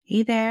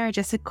Hey there,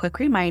 just a quick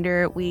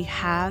reminder, we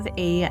have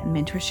a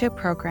mentorship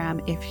program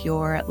if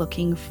you're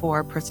looking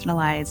for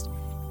personalized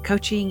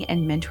coaching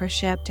and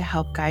mentorship to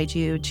help guide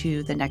you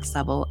to the next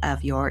level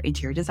of your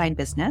interior design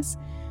business,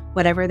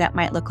 whatever that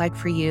might look like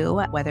for you,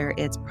 whether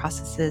it's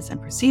processes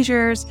and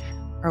procedures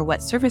or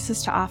what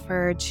services to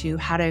offer to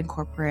how to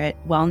incorporate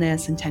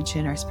wellness,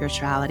 intention, or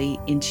spirituality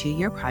into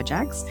your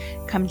projects.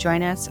 Come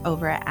join us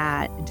over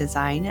at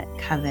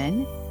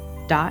designcoven.com/join.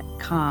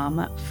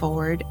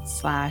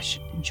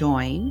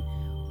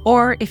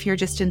 Or if you're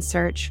just in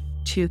search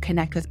to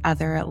connect with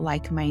other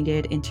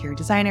like-minded interior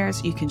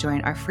designers, you can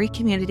join our free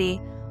community,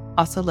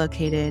 also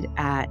located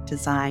at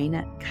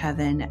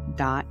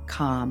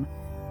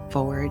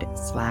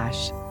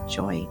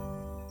designcoven.com/join.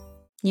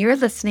 You're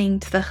listening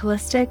to the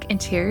Holistic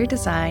Interior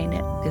Design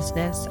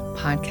Business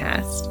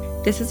Podcast.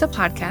 This is a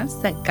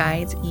podcast that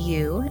guides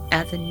you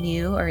as a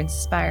new or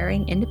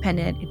inspiring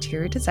independent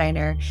interior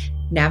designer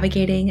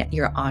navigating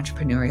your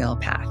entrepreneurial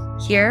path.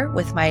 Here,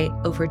 with my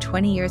over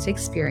 20 years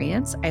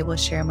experience, I will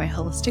share my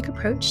holistic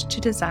approach to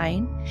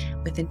design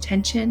with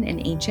intention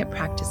and ancient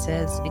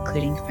practices,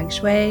 including Feng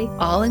Shui,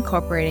 all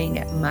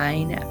incorporating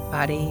mind,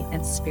 body,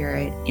 and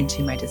spirit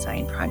into my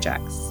design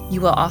projects.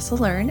 You will also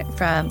learn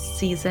from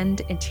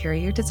seasoned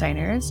interior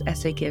designers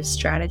as they give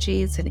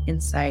strategies and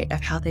insight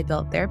of how they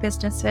built their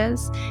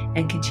businesses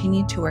and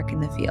continue to work in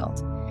the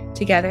field.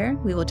 Together,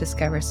 we will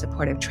discover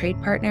supportive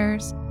trade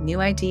partners,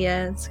 new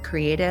ideas,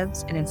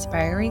 creatives, and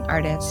inspiring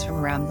artists from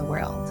around the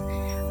world.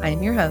 I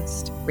am your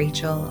host,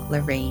 Rachel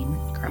Lorraine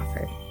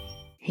Crawford.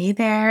 Hey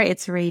there,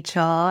 it's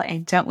Rachel,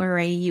 and don't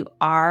worry, you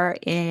are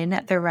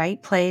in the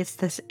right place.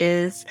 This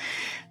is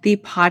the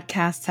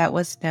podcast that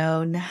was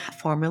known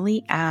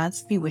formerly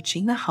as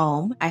Bewitching the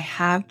Home. I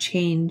have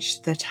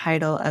changed the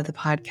title of the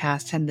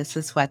podcast, and this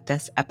is what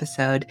this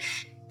episode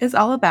is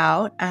all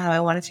about. I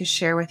wanted to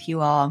share with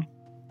you all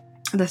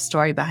the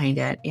story behind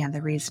it and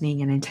the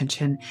reasoning and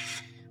intention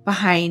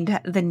behind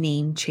the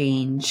name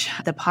change.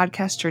 The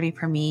podcast journey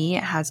for me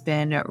has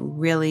been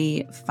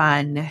really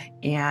fun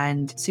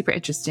and super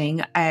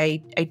interesting.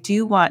 I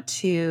do want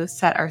to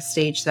set our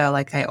stage though,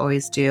 like I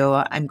always do.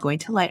 I'm going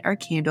to light our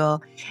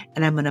candle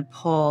and I'm going to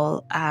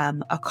pull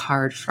a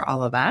card for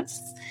all of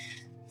us.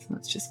 So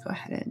let's just go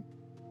ahead and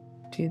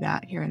do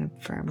that here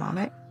for a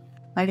moment.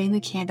 Lighting the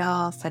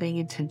candle, setting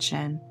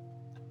intention,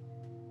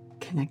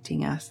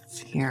 connecting us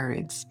here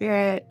in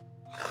spirit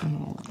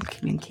and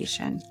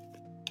communication.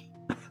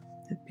 The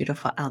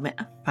beautiful element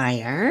of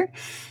fire.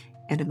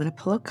 And I'm going to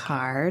pull a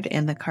card.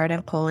 And the card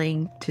I'm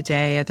pulling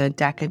today, or the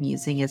deck I'm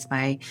using, is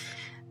my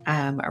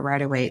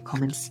Rider-Waite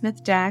Coleman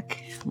Smith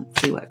deck.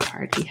 Let's see what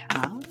card we have.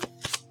 I'll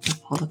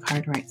pull the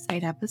card right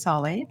side up as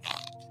always.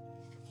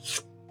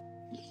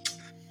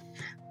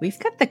 We've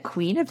got the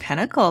Queen of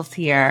Pentacles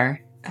here.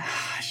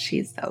 Oh,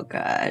 she's so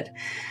good.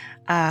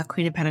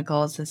 Queen of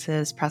Pentacles, this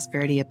is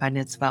prosperity,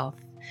 abundance, wealth,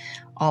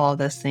 all of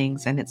those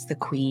things. And it's the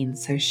Queen.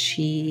 So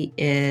she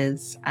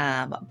is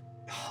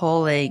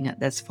pulling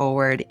this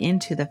forward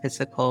into the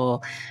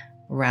physical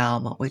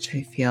realm, which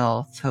I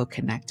feel so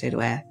connected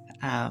with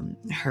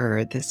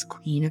her. This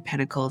Queen of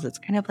Pentacles, it's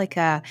kind of like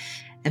a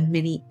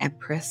mini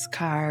Empress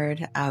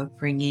card of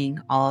bringing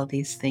all of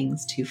these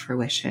things to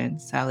fruition.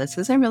 So this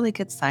is a really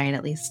good sign,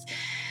 at least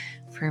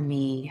for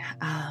me.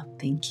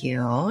 Thank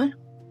you.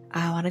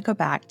 I want to go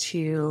back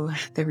to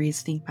the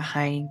reasoning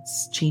behind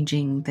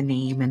changing the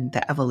name and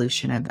the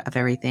evolution of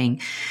everything.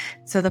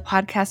 So the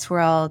podcast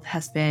world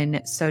has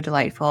been so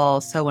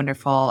delightful, so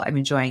wonderful. I'm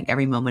enjoying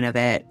every moment of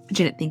it. I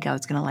didn't think I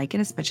was going to like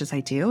it as much as I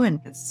do, and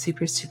it's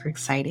super, super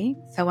exciting.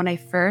 So when I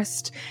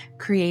first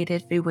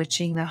created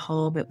Bewitching the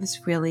Home, it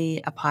was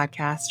really a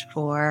podcast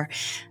for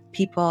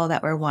people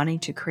that were wanting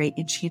to create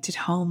enchanted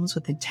homes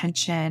with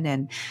intention.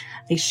 And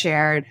I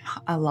shared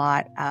a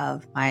lot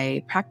of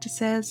my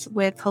practices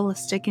with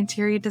holistic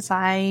interior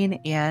design.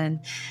 And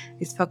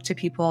I spoke to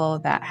people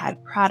that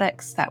had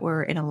products that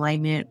were in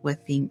alignment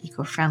with being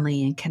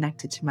eco-friendly and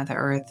connected to Mother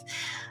Earth,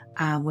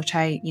 which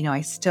I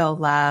still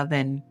love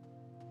and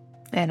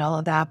all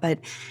of that. But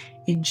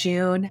in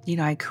June,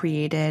 I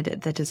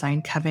created the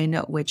Design Coven,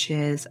 which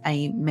is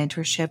a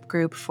mentorship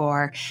group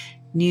for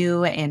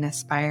new and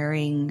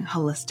aspiring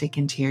holistic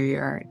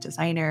interior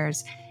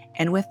designers.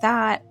 And with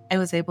that, I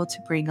was able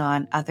to bring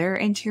on other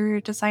interior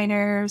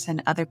designers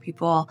and other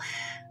people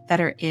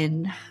that are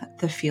in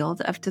the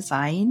field of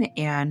design.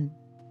 And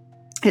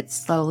it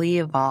slowly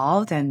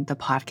evolved, and the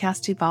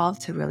podcast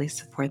evolved to really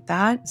support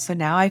that. So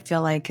now I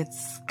feel like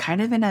it's kind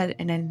of in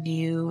a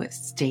new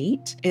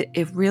state.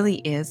 It really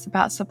is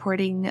about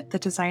supporting the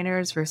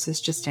designers versus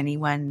just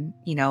anyone,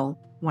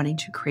 wanting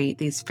to create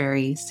these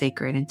very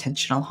sacred,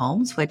 intentional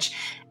homes, which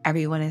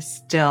everyone is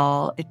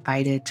still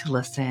invited to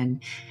listen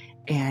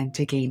and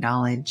to gain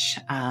knowledge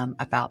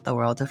about the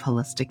world of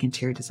holistic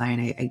interior design.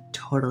 I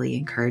totally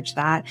encourage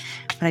that.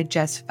 But I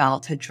just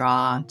felt a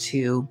draw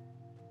to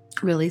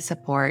really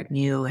support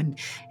new and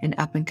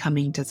up and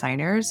coming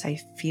designers. I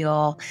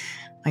feel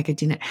like I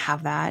didn't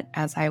have that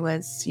as I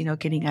was,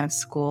 getting out of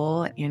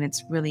school. And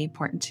it's really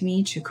important to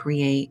me to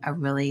create a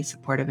really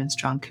supportive and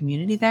strong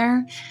community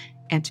there.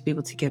 and to be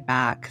able to give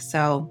back.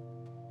 So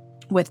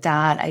with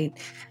that, I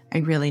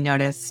really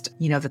noticed,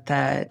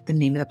 that the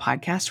name of the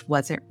podcast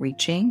wasn't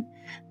reaching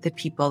the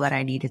people that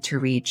I needed to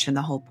reach. And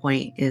the whole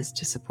point is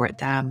to support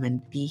them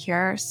and be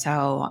here.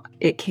 So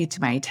it came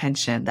to my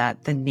attention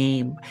that the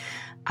name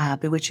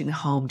Bewitching the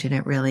Home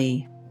didn't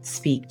really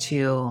speak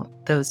to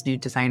those new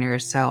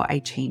designers. So I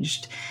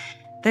changed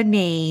the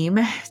name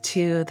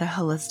to the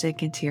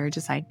Holistic Interior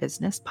Design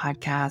Business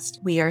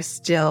Podcast. We are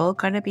still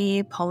going to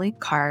be pulling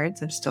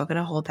cards. I'm still going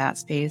to hold that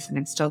space, and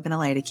I'm still going to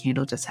light a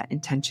candle to set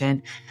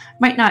intention.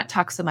 Might not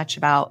talk so much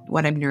about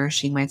what I'm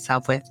nourishing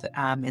myself with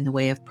in the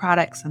way of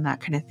products and that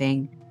kind of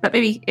thing, but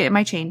maybe it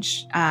might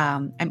change.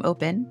 I'm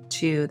open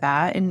to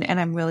that. And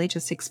I'm really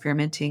just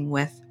experimenting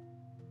with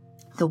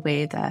the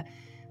way the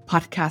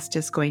podcast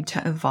is going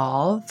to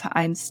evolve.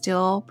 I'm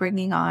still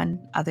bringing on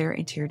other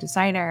interior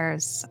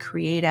designers,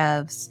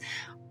 creatives,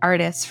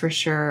 artists for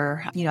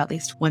sure, at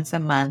least once a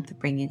month,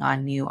 bringing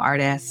on new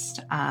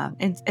artists.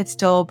 And it's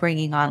still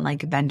bringing on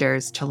like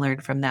vendors to learn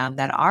from them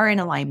that are in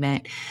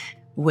alignment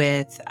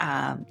with,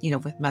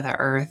 with Mother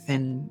Earth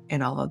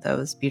and all of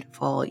those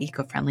beautiful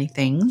eco-friendly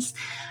things.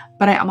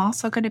 But I am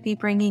also going to be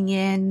bringing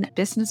in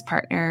business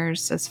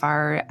partners as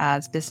far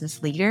as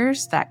business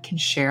leaders that can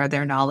share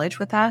their knowledge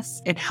with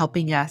us in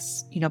helping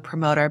us,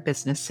 promote our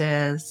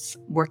businesses,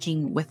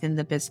 working within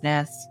the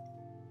business,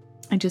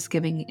 and just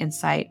giving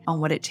insight on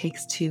what it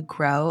takes to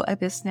grow a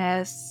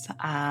business,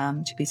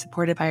 to be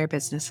supported by our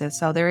businesses.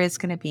 So there is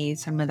going to be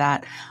some of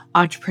that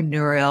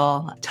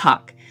entrepreneurial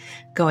talk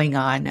going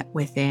on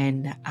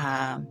within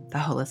the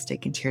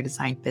Holistic Interior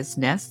Design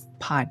Business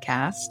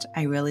Podcast.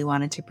 I really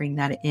wanted to bring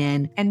that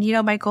in. And,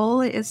 my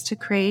goal is to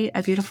create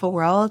a beautiful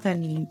world,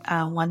 and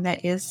one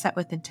that is set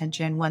with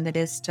intention, one that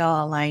is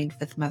still aligned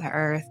with Mother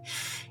Earth.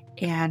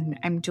 And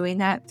I'm doing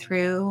that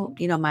through,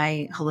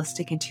 my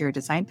holistic interior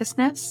design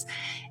business,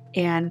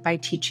 and by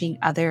teaching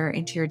other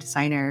interior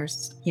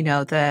designers,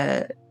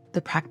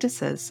 the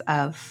practices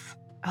of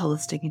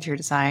holistic interior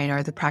design,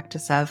 or the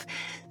practice of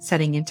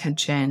setting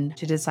intention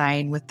to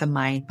design with the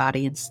mind,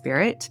 body, and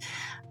spirit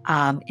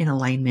in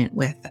alignment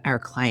with our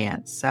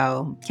clients.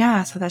 So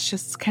that's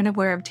just kind of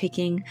where I'm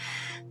taking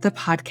the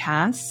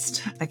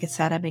podcast. Like I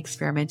said, I'm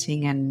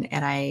experimenting, and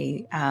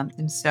I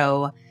am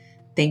so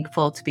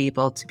thankful to be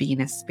able to be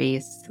in a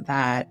space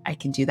that I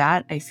can do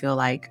that. I feel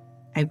like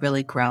I've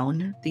really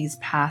grown these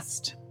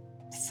past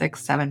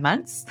 6-7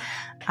 months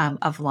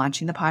of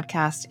launching the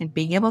podcast, and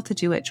being able to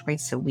do it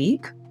twice a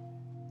week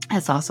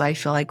has also, I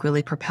feel like,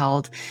 really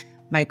propelled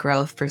my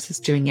growth versus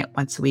doing it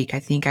once a week. I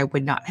think I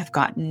would not have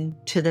gotten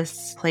to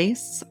this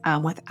place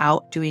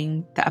without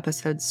doing the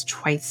episodes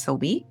twice a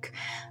week.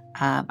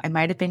 I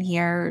might have been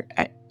here,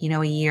 a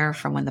year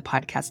from when the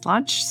podcast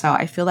launched. So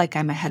I feel like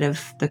I'm ahead of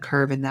the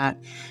curve in that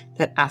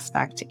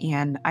aspect.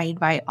 And I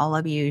invite all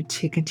of you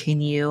to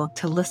continue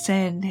to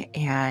listen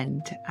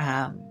and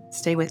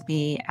stay with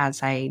me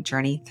as I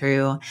journey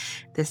through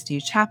this new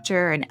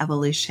chapter and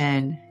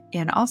evolution.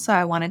 And also,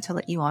 I wanted to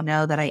let you all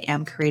know that I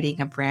am creating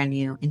a brand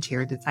new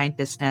interior design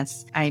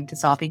business. I'm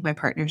dissolving my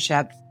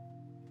partnership,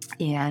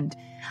 and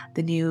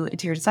the new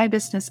interior design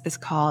business is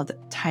called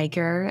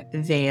Tiger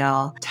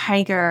Veil.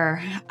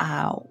 Tiger,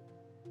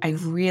 I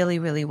really,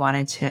 really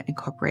wanted to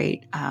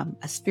incorporate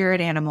a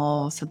spirit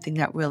animal, something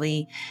that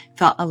really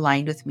felt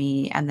aligned with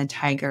me. And the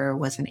tiger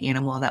was an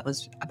animal that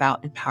was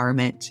about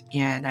empowerment.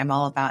 And I'm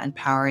all about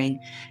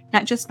empowering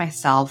not just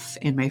myself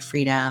and my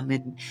freedom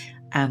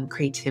and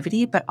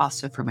creativity, but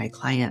also for my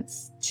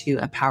clients, to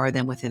empower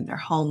them within their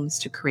homes,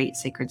 to create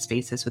sacred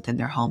spaces within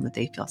their home that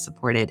they feel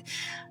supported,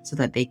 so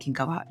that they can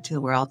go out into the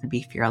world and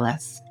be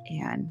fearless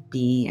and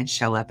be and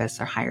show up as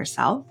their higher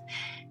self.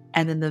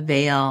 And then the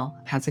veil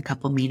has a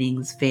couple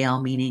meanings.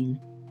 Veil meaning,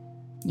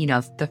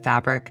 the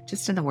fabric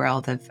just in the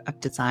world of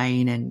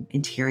design and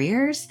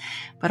interiors,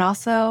 but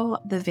also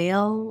the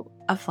veil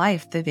of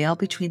life, the veil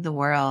between the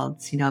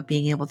worlds,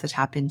 being able to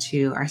tap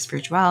into our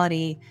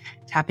spirituality,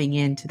 tapping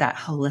into that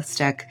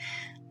holistic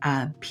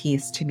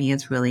piece to me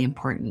is really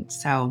important.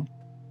 So,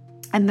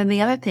 and then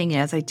the other thing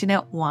is, I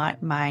didn't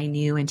want my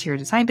new interior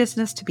design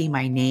business to be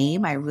my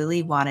name. I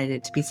really wanted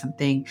it to be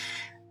something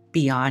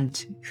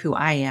beyond who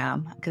I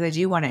am, because I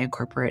do want to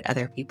incorporate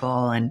other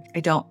people, and I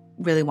don't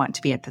really want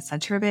to be at the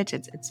center of it.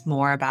 It's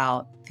more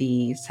about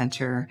the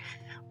center,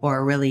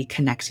 or really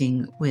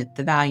connecting with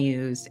the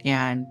values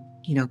and,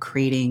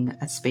 creating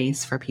a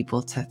space for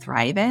people to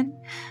thrive in,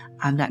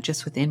 not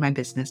just within my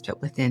business,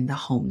 but within the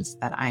homes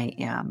that I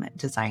am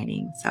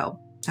designing. So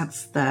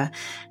that's the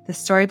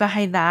story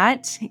behind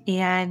that.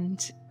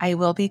 And I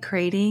will be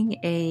creating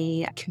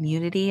a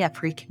community, a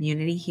free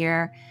community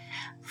here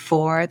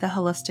for the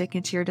Holistic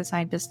Interior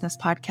Design Business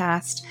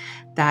Podcast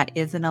that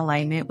is in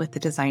alignment with the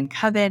Design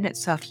Coven.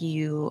 So if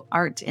you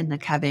aren't in the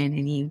Coven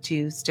and you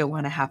do still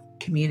want to have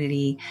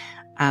community,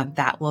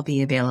 that will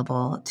be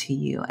available to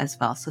you as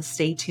well. So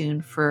stay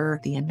tuned for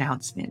the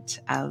announcement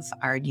of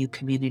our new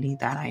community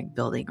that I'm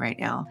building right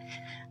now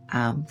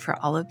for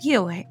all of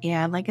you.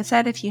 And like I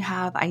said, if you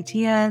have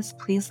ideas,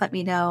 please let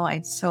me know.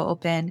 I'm so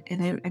open,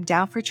 and I'm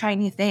down for trying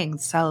new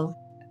things. So,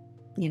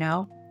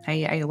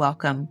 I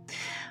welcome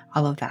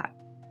all of that.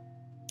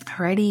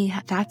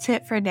 Alrighty, that's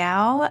it for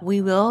now.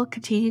 We will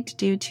continue to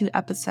do 2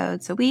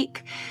 episodes a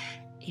week,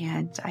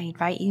 and I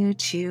invite you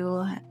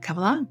to come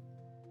along.